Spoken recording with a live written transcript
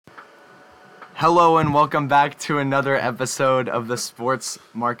Hello and welcome back to another episode of the Sports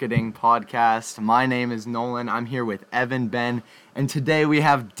Marketing Podcast. My name is Nolan. I'm here with Evan, Ben, and today we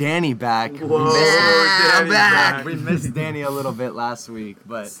have Danny back. Whoa, back. We missed Danny a little bit last week,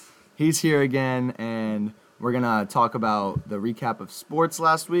 but he's here again, and we're going to talk about the recap of sports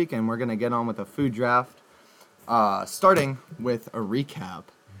last week, and we're going to get on with a food draft. Starting with a recap,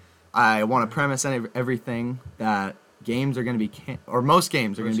 I want to premise everything that games are going to be, most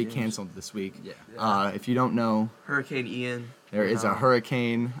games are going to be canceled this week. Yeah. If you don't know, Hurricane Ian. there is a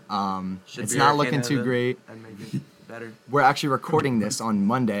hurricane. It's Be not Hurricane looking too Evan great. And make it better. We're actually recording this on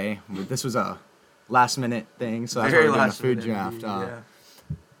Monday. This was a last-minute thing, so that's why Very we're doing a last food minute, draft. indeed, yeah.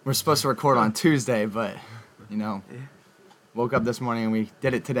 We're supposed to record on Tuesday, but, woke up this morning and we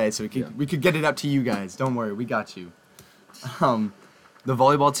did it today, so we could get it up to you guys. Don't worry, we got you. The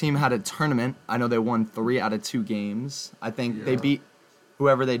volleyball team had a tournament. I know they won 3 out of 2 games. I think they beat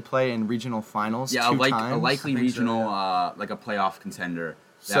whoever they'd play in regional finals 2 times. A likely regional, like a playoff contender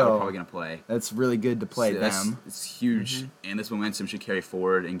that we're probably going to play. That's really good to play So them. It's huge, and this momentum should carry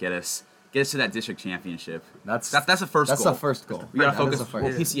forward and get us to that district championship. That's the first goal. That's the first goal. We got to That is focus. the first.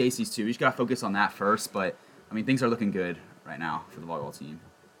 Well, PCAC's too. We just got to focus on that first, but, I mean, things are looking good right now for the volleyball team.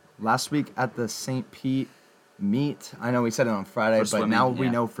 Last week at the St. Pete meet, I know we said it on Friday, For but swimming, now we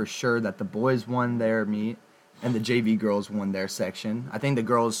yeah. know for sure that the boys won their meet and the JV girls won their section. I think the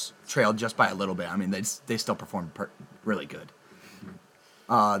girls trailed just by a little bit. I mean, they still performed really good.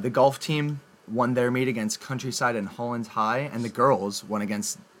 The golf team won their meet against Countryside and Hollins High, and the girls won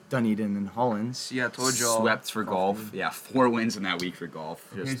against Dunedin and Hollins. Yeah, I told you all. Swept for golf. Yeah, 4 wins in that week for golf.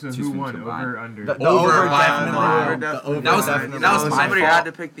 Okay, so Just who 2 won? combined. Over, under? The Over over by a definitely mile. won. That The over was- definitely that was won. my Somebody fault. had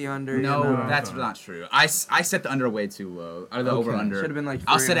to pick the under. No, No, that's sorry. not true. I set the under way too low. Or the Okay. over under. Should've been like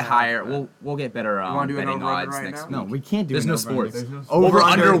I'll set it 3.5, higher. but- We'll get better wanna do an betting over-under odds right next now? week. No, we can't do There's an no over-under. sports. There's no Over Over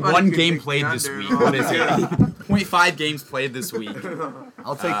under Everybody one can game pick played the this under. week. What is it? 0.5 games played this week.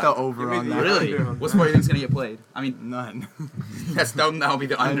 I'll take the over give me on the that. Really? under. What's more you think's gonna get played? I mean, None. that'll be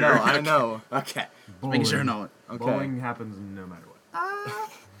the I under. know, I Okay. know. Okay. Just making sure no. Okay. Bowling happens no matter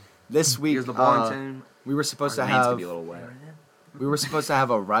what. This week, Here's the bowling team. we were supposed to Lane's gonna have be a little wet.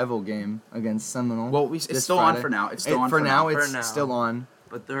 a rival game against Seminole. Well, it's this still on Friday. for now. It's still on for for now. now. It's For now. still on,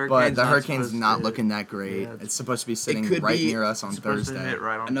 But the but the Hurricane's Hurricane's not supposed looking that great. Yeah, It's supposed to be sitting could right be- near us on supposed to Thursday. hit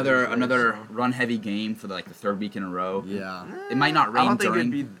right on Another Thursday, so. run heavy game for the 3rd week in a row. Yeah. It might not I rain don't think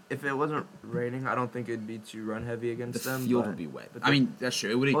during. it'd be if it wasn't raining. I don't think it'd be too run heavy against The them. field but- would be wet. but I mean, that's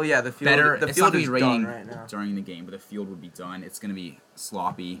true. It would Well, yeah, the field. better. The It's field not gonna is be raining done right now. during the game, but the field would be done. It's gonna be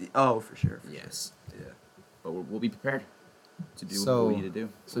sloppy. Oh, for sure. Yes, Yeah. but we'll be prepared to do So- what we need to do.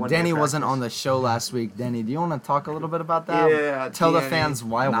 So One day Danny wasn't practice. on the show last week. Danny, do you want to talk a little bit about that? Yeah, Tell the Danny. fans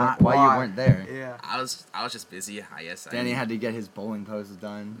why Not you why. weren't there. Yeah. I was just busy. I guess. Danny had to get his bowling poses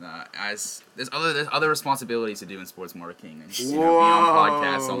done. There's other responsibilities to do in sports marketing. And, be on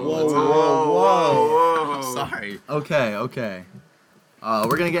podcasts all the time. whoa. I'm sorry. Okay.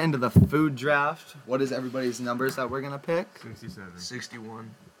 We're gonna get into the food draft. What is everybody's numbers that we're gonna pick? 67.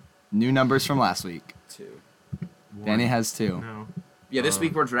 61. New numbers from last week. 2. One. Danny has 2. No. Yeah, this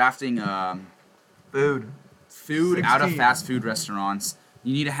week we're drafting Food. food out of 16. fast food restaurants.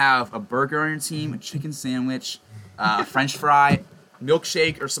 You need to have a burger on your team, a chicken sandwich, a French fry,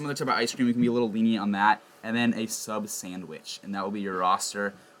 milkshake, or some other type of ice cream. You can be a little lenient on that, and then a sub sandwich, and that will be your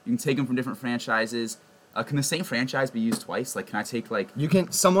roster. You can take them from different franchises. Can the same franchise be used twice? Like, can I take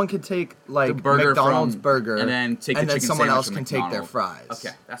Someone could take like the burger McDonald's from, burger, and then take the and then chicken someone sandwich else from can take their McDonald's? fries.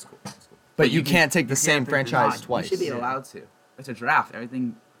 Okay, that's cool. That's cool. But you can't take the same pick the franchise not. twice. You should be allowed to. It's a draft.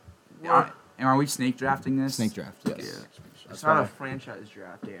 Everything. Are we snake drafting this? Snake draft. Yes. Yeah. It's not a franchise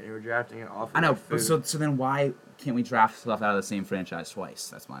draft, Danny. We're drafting it off. I know, of but food so then why can't we draft stuff out of the same franchise twice?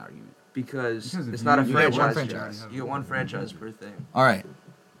 That's my argument. because Because it's if not a you get one franchise. franchise. draft. You get one franchise per thing. All right.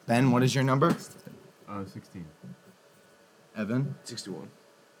 Ben, what is your number? 16. Evan, 61.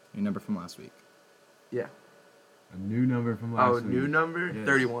 your number from last week. Yeah. A new number from last week. New number? Yes.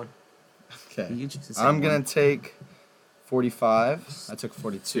 31. Okay. You can choose the same I'm one. gonna take 45. I took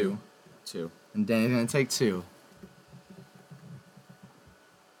 42. 2. And Danny's gonna take 2.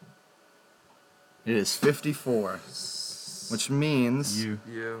 It is 54, which means You.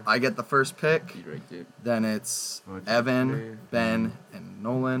 You. I get the first pick. You right, dude. Then it's Oh, it's Evan, me. Ben, and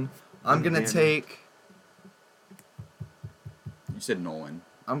Nolan. I'm And gonna Danny. take. You said Nolan.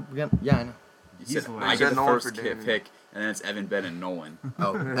 Yeah, I know. You He's said the I last. get said the Nolan first for Danny. pick, and then it's Evan, Ben, and Nolan.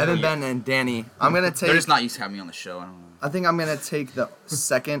 Oh, Evan, Ben, and Danny. I'm gonna They're take. just not used to having me on the show. I don't know. I think I'm gonna take the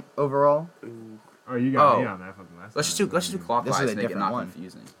second overall. Ooh. Oh, you got Oh. me on that fucking last Let's just time. do clockwise This is a to make it different not one.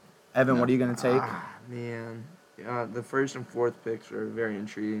 confusing. Evan, what are you gonna take? Ah, man. Yeah, the first and fourth picks are very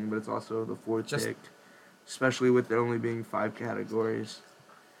intriguing, but it's also the fourth Just- pick, especially with there only being 5 categories.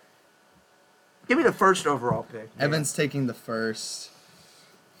 Give me the first overall pick. man. Evan's taking the first.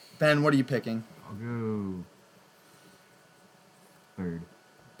 Ben, what are you picking? I'll go third.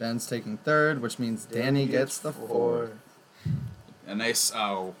 Ben's taking third, which means Danny gets the fourth. A nice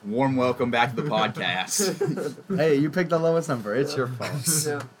warm welcome back to the podcast. Hey, you picked the lowest number. It's your fault.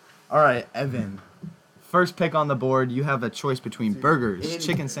 Yeah. All right, Evan. First pick on the board. You have a choice between burgers, anything.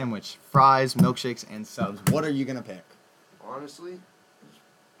 chicken sandwich, fries, milkshakes, and subs. What are you gonna pick? Honestly, it's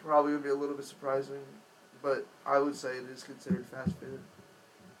probably would be a little bit surprising, but I would say it is considered fast food.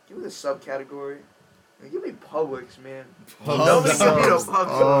 Give me the subcategory. And give me Publix, man. Nobody give me no subs.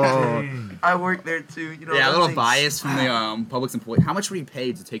 Publix. Oh. I work there too. You know. Yeah, a little nothing's- bias from the Publix employee. How much were you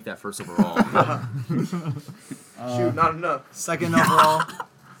paid to take that first overall? Shoot, not enough. Second overall.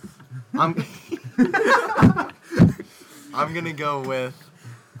 I'm I'm gonna go with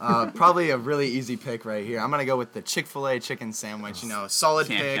probably a really easy pick right here. I'm gonna go with the Chick-fil-A chicken sandwich. You know, solid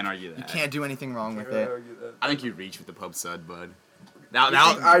pick. Can't argue You that. can't do anything wrong with Can't really it. argue that. I think you reached with the pub sub, bud. I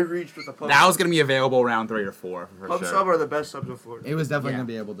That reached with the Pub was Sub. gonna be available around 3 or 4 for Pub sure. Sub are the best subs in Florida. It was definitely Yeah. gonna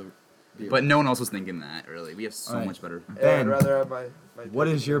be able to. Be But no one else was thinking that, really. We have so Alright. much better. Yeah, I'd Ben, rather have my what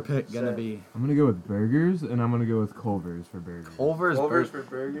pick is your than pick gonna set. be? I'm gonna go with burgers, and I'm gonna go with Culver's for burgers. Culver's. Culver's Bur- for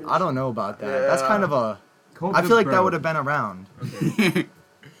burgers? I don't know about that. That's kind of a. Culver's, I feel like that bro. would have been around. Culver's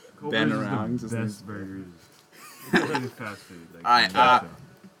Been is around, the just best burgers. It's fast food. Like, Alright, that's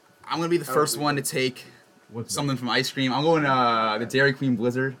I'm gonna be the first one to take what's something from ice cream. I'm going the Dairy Queen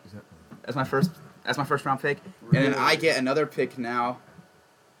Blizzard. Is that? That's my first round pick. And then I get another pick now.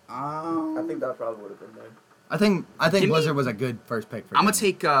 I think that probably would have been mine. I think Give me- Blizzard was a good first pick for. I'm gonna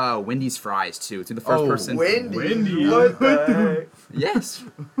him. take Wendy's fries too. To the first Oh, person. Wendy. What the heck? Yes,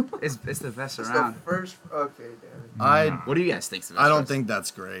 it's the best It's around. the first. Okay, damn it. I What do you guys think? I don't think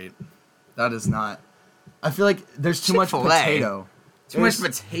that's great. That is not. I feel like there's too much Chick-fil-A. potato. Too much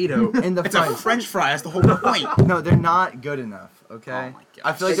There's- potato. in the It's a fries. French fry. That's the whole point. No, they're not good enough. Okay. Oh my gosh.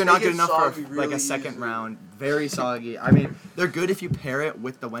 I feel like They they're not make good it enough for soggy like really a second easily. round. Very soggy. I mean, they're good if you pair it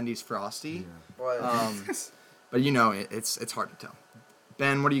with the Wendy's Frosty. But But you know, it's hard to tell.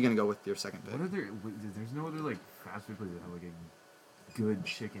 Ben, what are you gonna go with your second pick? What are there? There's no other like fast food place that have like a good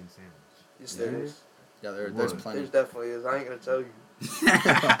chicken sandwich. yes, there is. Yeah, there's What? plenty. There's definitely is. I ain't gonna tell you.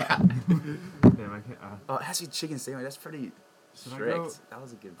 Damn, I can't. Oh, it has to be chicken sandwich. That's pretty Should I strict. go- That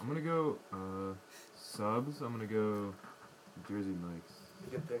was a good. I'm gonna go subs. I'm gonna go Jersey Mike's.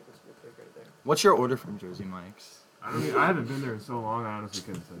 Good pick. That's a good pick right there. What's your order from Jersey Mike's? I haven't been there in so long. I honestly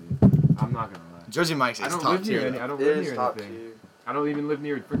couldn't tell you. I'm not gonna lie. Jersey Mike's I is don't top live near tier. any. I though. don't It live is near top anything. tier. I don't even live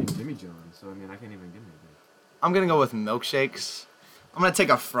near freaking Jimmy John's, so I mean I can't even get anything. I'm gonna go with milkshakes. I'm gonna take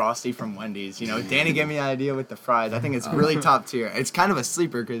a Frosty from Wendy's. You know, Danny gave me an idea with the fries. I think it's really top tier. It's kind of a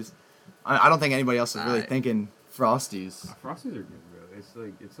sleeper because I don't think anybody else is really Alright. thinking Frosties. Frosties are good, bro. It's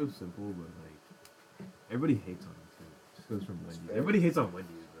like it's so simple, but like everybody hates on it too. It just goes from Wendy's. fair. Everybody hates on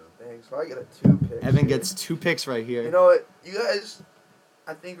Wendy's, bro. Dang, so I get a 2 pick. Evan gets 2 picks right here. You know what? You guys,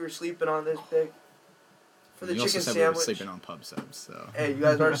 I think we're sleeping on this pick. For the You also chicken said we were sandwich. sleeping on pub subs, so. Hey, you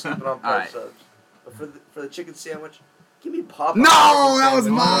guys are sleeping on pub Alright. subs. But for the chicken sandwich, give me Popeyes. No, chicken that was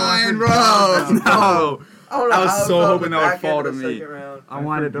sandwich. mine, bro. No. I don't know I was how it so fell hoping in the that would back end fall of to the me. second round. I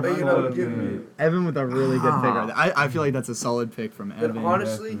wanted to. But you know, give me. Evan with a really good pick right Ah. there. I feel like that's a solid pick from But Evan.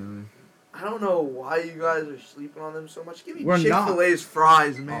 honestly, Definitely. I don't know why you guys are sleeping on them so much. Give me We're not. Chick-fil-A's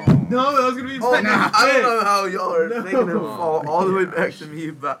fries, man. No, that was gonna be Oh, second I don't pick. know how y'all are making them No. fall all the way back to me,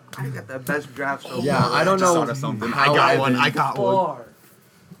 but I got the best draft so Yeah, far. I don't Just know thought of something. how I got Evan- one. I got one. Far.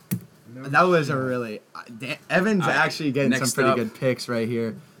 No That was a shit. really. Evan's Alright, actually getting some next pretty up. good picks right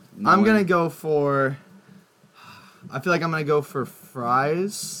here. No I'm one- gonna go for. I feel like I'm gonna go for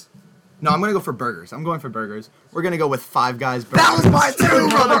fries. No, I'm gonna go for burgers. I'm going for burgers. We're gonna go with Five Guys burgers. That was mine too,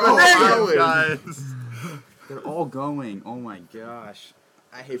 brother. Oh, Dang it. guys. They're all going. Oh my gosh.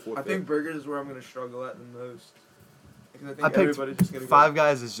 I hate I think burgers is where I'm gonna struggle at the most. Because I think I picked everybody's just gonna Five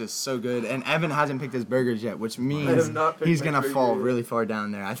Guys is just so good, and Evan hasn't picked his burgers yet, which means have not picked he's my gonna burger fall yet. really far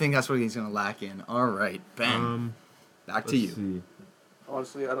down there. I think that's what he's gonna lack in. All right, Ben, back to you. Let's see.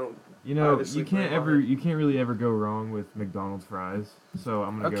 Honestly, I don't. You know, Honestly, you can't very ever, hard. you can't really ever go wrong with McDonald's fries. So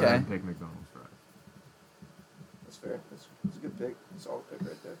I'm gonna go Okay. ahead and pick McDonald's fries. That's fair. That's a good pick. Solid pick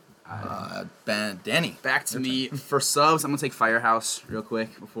right there. Danny. Back to me for subs. I'm gonna take Firehouse real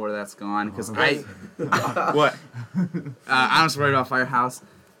quick before that's gone because I what I'm just worried about Firehouse,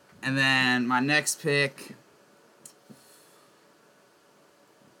 and then my next pick.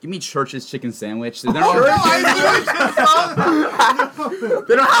 Give me Church's chicken sandwich. They don't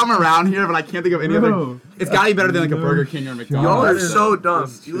have them around here, but I can't think of any other. It's gotta be better than like a Burger King or a McDonald's. Y'all are That is- so dumb.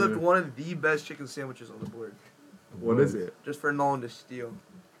 that's You left true. one of the best chicken sandwiches on the board. What is it? Just for Nolan to steal.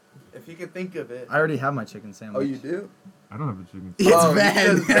 If you can think of it. I already have my chicken sandwich. Oh, you do? I don't have a chicken. It's Oh,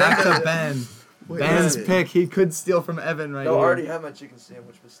 Ben. because Back Ben- to Ben. Wait, Ben's wait. pick. He could steal from Evan right No, I here. already have my chicken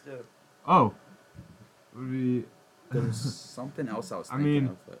sandwich, but still. Oh, would be. There was something else I was I thinking mean,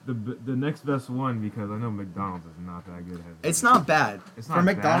 of. But the next best one because I know McDonald's is not that good. It's not bad. It's For not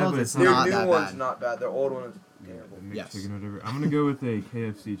bad, McDonald's, but it's it's Their not new that one's bad. not bad. Their old one is Yeah, terrible. the mixed Yes. chicken or whatever. I'm gonna go with a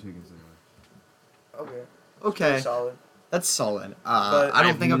KFC chicken sandwich. Okay. Okay, Pretty solid. that's solid. But I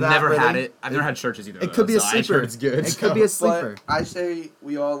don't I've think of that. never really. had it. I've never had churches either. It could be a so I sleeper. heard it's good. It could be a sleeper. But I say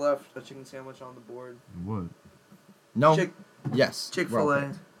we all left a chicken sandwich on the board. What? No. Chick- Yes.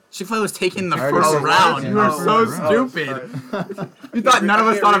 Chick-fil-A. Chick-fil-A was taken in the I already first said round. that. You were Oh, so right. stupid. Sorry. You thought none of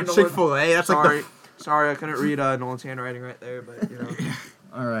us I thought can't of read Nolan. Chick-fil-A. That's Sorry. like Sorry, I couldn't read Nolan's handwriting right there, but you know.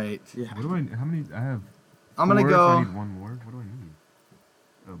 All right. the. Yeah. What do I? How many? I have. I'm gonna 4 if I go. need one more. What do I need?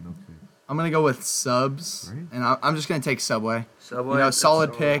 Oh, milkshake. I'm gonna go with Subs, Right. and I'm just gonna take Subway. Subway. You know, that's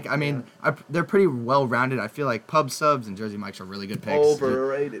solid pick. I mean, yeah. they're pretty well rounded. I feel like Pub Subs and Jersey Mike's are really good picks.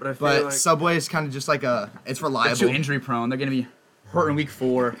 Overrated. But I feel But like Subway is kind of just like it's They're reliable. too injury prone. They're gonna be hurt in week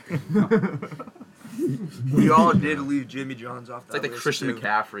 4. we all did leave Jimmy John's off It's that like the list, Christian too.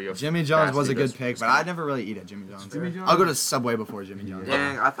 McCaffrey of Jimmy John's fast was a food good restaurants. pick, but I never really eat at Jimmy John's. Jimmy John's? I'll go to Subway before Jimmy John's.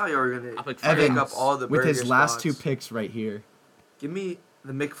 Dang, I thought you were I'll gonna pick Evan, pick up all the with his burger last spots. 2 picks right here. Give me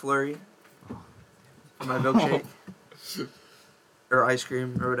the McFlurry for my milkshake or ice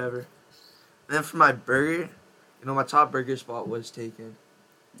cream or whatever. And then for my burger, you know, my top burger spot was taken.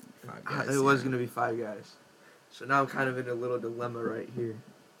 Five Guys, It was yeah. gonna be Five Guys. So now I'm kind of in a little dilemma right here.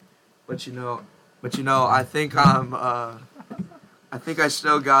 But you know, I think I think I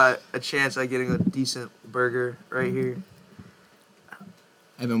still got a chance at getting a decent burger right here.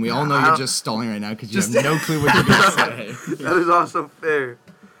 Evan, we all know I you're don't- just stalling right now because you have no clue what you're gonna say. That is also fair.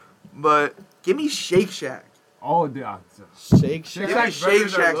 But give me Shake Shack. Oh, yeah. Shake Give Shack. me Shake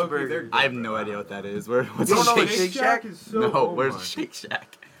Shack's burger. I have no idea what that is. What's You don't know a what Shake Shake Shack? is so. No, oh where's my. Shake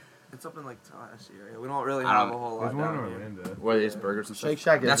Shack? It's up in like Tallahassee area. We don't really I have don't- a whole lot There's one in down here. Orlando. Where there's burgers and stuff. Shake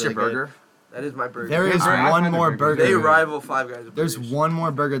Shack is That's your really good. burger? That is my burger. There is Alright, I one find the more burgers burger. They rival Five Guys. There's burgers. one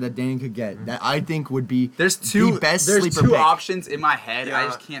more burger that Danny could get that I think would be There's two. the best there's sleeper 2 pick. options in my head. I Yeah.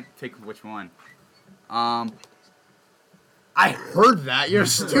 just can't pick which one. I heard that. You're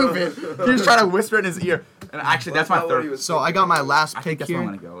stupid. You're just trying to whisper in his ear. And actually, that's my not what he third. was So I got my last I think pick that's what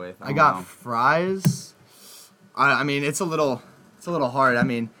I'm here. gonna go with. I don't got know. fries. I mean, it's a little hard. I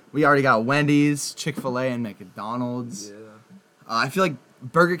mean, we already got Wendy's, Chick-fil-A, and McDonald's. Yeah. I feel like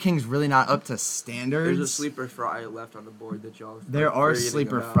Burger King's really not up to standards. There's a sleeper fry left on the board that y'all. There are forgetting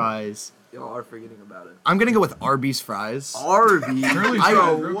sleeper about. fries. Y'all are forgetting about it. I'm gonna go with Arby's fries. Arby's. Curly I,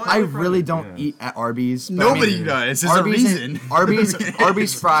 fries. I really don't Yeah. eat at Arby's. but I Nobody mean, does. There's Arby's, a reason.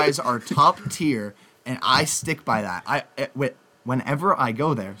 Arby's fries are top tier, and I stick by that. Whenever I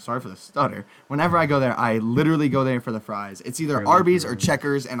go there, sorry for the stutter. Whenever I go there, I literally go there for the fries. It's either Curly Arby's or fries.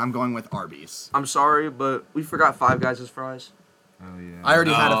 Checkers, and I'm going with Arby's. I'm sorry, but we forgot Five Guys' fries. Oh yeah. I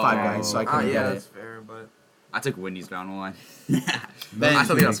already had a Oh. Five Guys, so I couldn't yeah, get that's it. fair, but I took Wendy's round 1. Ben, I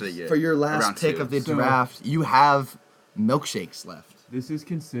still think that's pretty good. For your last Round pick 2. of the So- draft, you have milkshakes left. This is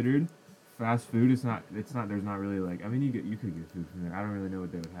considered fast food. It's not. It's not. There's not really like. I mean, you could get food from there. I don't really know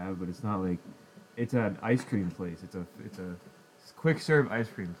what they would have, but it's not like. It's an ice cream place. It's a quick serve ice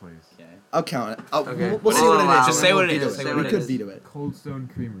cream place. Okay. I'll count it. Okay. We'll see what it is. Just say what it Veto is. Say what We it could is. veto it. Cold Stone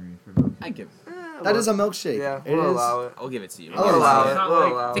Creamery for milkshake. I give. That is a milkshake. yeah, It we'll is. allow it. I'll give it to you. I'll We'll allow allow it. it. not We'll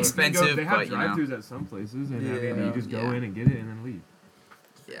like- allow It's it. expensive, They have but, you know. drive-throughs at some places, and I mean, Yeah. you just go Yeah. in and get it and then leave.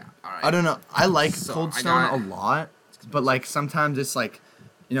 Yeah. All right. I don't know. I like So, Cold I Stone got- a lot, but like sometimes it's like,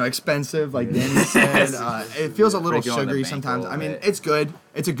 expensive. Like Danny said, it feels a little Break it on the sugary bank a sometimes. little I mean, bit. it's good.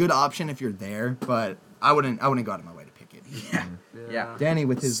 It's a good option if you're there, but I wouldn't go out of my way to pick it. Yeah. Yeah. Danny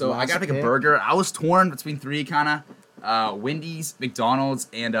with his So I last gotta pick a pick. burger. I was torn between 3 kind of. Wendy's, McDonald's,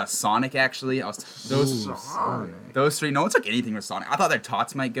 and Sonic. Actually, I was those Ooh, Sonic. those 3. No one took anything with Sonic. I thought their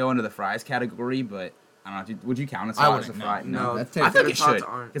tots might go into the fries category, but I don't know. Would you count it? I Sonic? wouldn't. No. Fry. No, that's I think terrible. it Tots should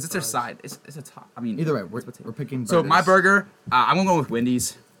aren't because it's their fries. side. It's a top. I mean, Either way, it's we're potato. picking. So my burgers. burger, I'm gonna go with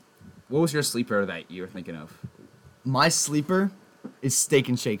Wendy's. What was your sleeper that you were thinking of? My sleeper is Steak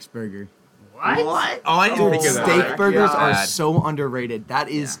and Shake's burger. What? Oh, I didn't Dude, think of that. steak burgers are God. so underrated. That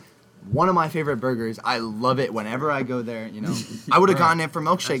is one of my favorite burgers. I love it whenever I go there. I would have gotten it for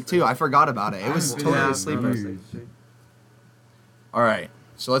milkshake too. I forgot about it. It was I've totally been a there sleeper. for years. All right,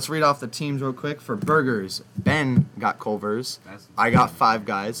 so let's read off the teams real quick. For burgers, Ben got Culver's. That's- I got Five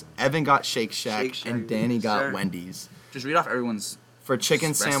Guys. Evan got Shake Shack, Shake Shack, and Danny got sir. Wendy's. Just read off everyone's. For chicken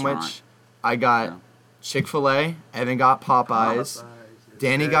Restaurant. sandwich, I got Chick-fil-A, Evan got Popeyes,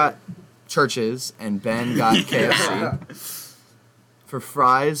 Danny got Churches, and Ben got KFC. For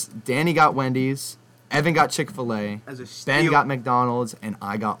fries, Danny got Wendy's, Evan got Chick-fil-A, As a Ben steal. got McDonald's, and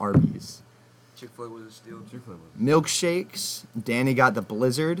I got Arby's. Chick-fil-A was a steal. Chick-fil-A was. Milkshakes, Danny got the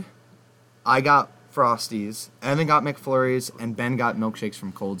Blizzard, I got Frosties, Evan got McFlurries, and Ben got milkshakes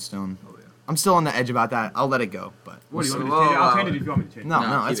from Cold Stone. Oh, yeah. I'm still on the edge about that. I'll let it go, but What do you want me Whoa, to change it? I'll whoa. change it if you want me to change it. no,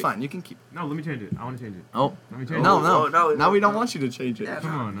 No, it's keep it. fine. You can keep. No, let me change it. I want to change it. Oh, Let me change it. no, Oh, no, now we don't no. want you to change it. Yeah.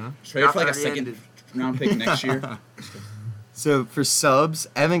 Come on, huh? Trade for like a Not second ended. round pick next year. So for subs,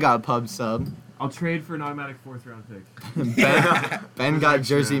 Evan got a pub sub. I'll trade for an automatic 4th round pick. Ben got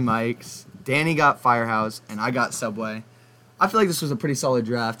extra? Jersey Mike's. Danny got Firehouse, and I got Subway. I feel like this was a pretty solid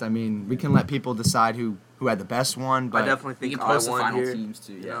draft. I mean, we can let people decide who had the best one, I but definitely We think can post I the won final here. teams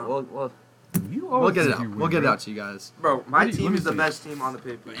too. Yeah, Yeah. we'll You we'll always get it think out. you win, We'll get it bro. out to you guys. Bro, my Let me team is the see. best team on the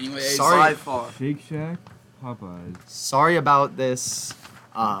paper. But anyways, Sorry. By far. Shake Shack, Popeyes. Sorry about this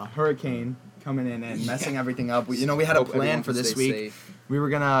hurricane coming in and messing everything up. We had a hope plan everyone for can this stay week. safe. We were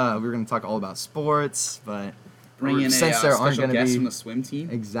gonna talk all about sports, but Bring in a since there aren't special gonna guest be from the swim team.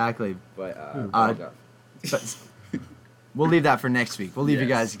 exactly. But Uh, But we'll leave that for next week. We'll leave you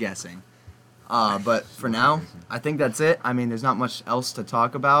Yes. guys guessing. But for now, I think that's it. I mean, there's not much else to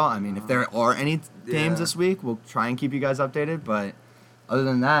talk about. I mean, if there are any games Yeah. this week, we'll try and keep you guys updated. But other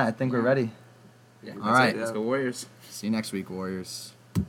than that, I think we're ready. yeah, All right. let's go Warriors. See you next week, Warriors.